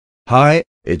Hi,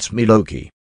 it's me Loki.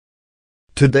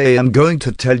 Today I'm going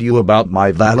to tell you about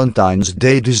my Valentine's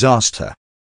Day disaster.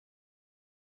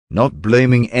 Not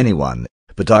blaming anyone,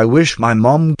 but I wish my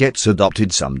mom gets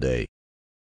adopted someday.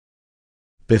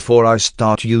 Before I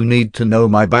start, you need to know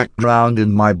my background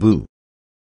and my boo.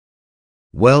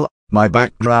 Well, my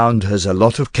background has a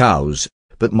lot of cows,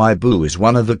 but my boo is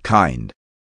one of a kind.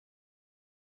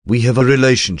 We have a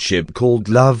relationship called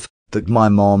love that my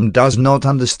mom does not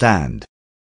understand.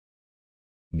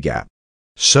 Gap.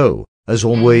 So, as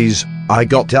always, I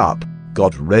got up,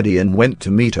 got ready and went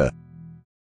to meet her.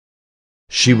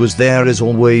 She was there as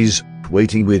always,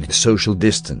 waiting with social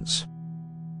distance.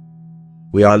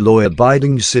 We are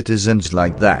law-abiding citizens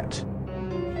like that.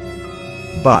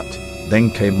 But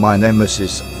then came my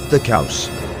nemesis, the cows.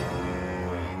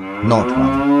 Not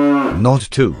one, not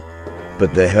two,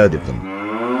 but the herd of them.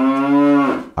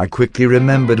 I quickly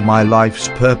remembered my life's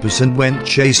purpose and went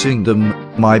chasing them.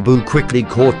 My boo quickly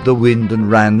caught the wind and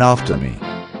ran after me.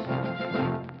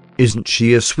 Isn't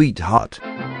she a sweetheart?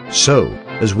 So,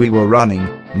 as we were running,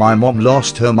 my mom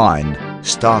lost her mind,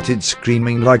 started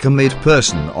screaming like a mad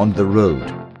person on the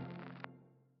road.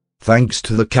 Thanks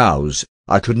to the cows,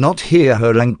 I could not hear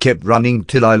her and kept running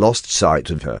till I lost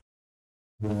sight of her.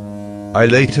 I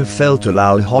later felt a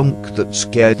loud honk that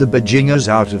scared the bejingers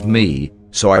out of me,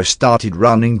 so I started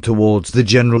running towards the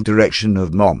general direction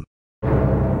of Mom.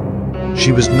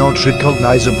 She was not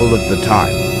recognizable at the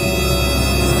time.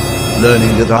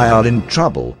 Learning that I are in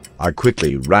trouble, I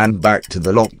quickly ran back to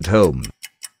the locked home.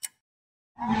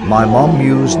 My mom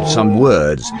used some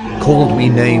words, called me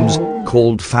names,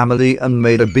 called family and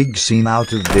made a big scene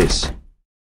out of this.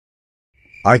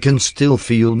 I can still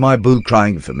feel my boo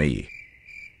crying for me.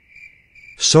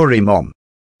 Sorry Mom.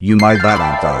 You my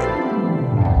Valentine.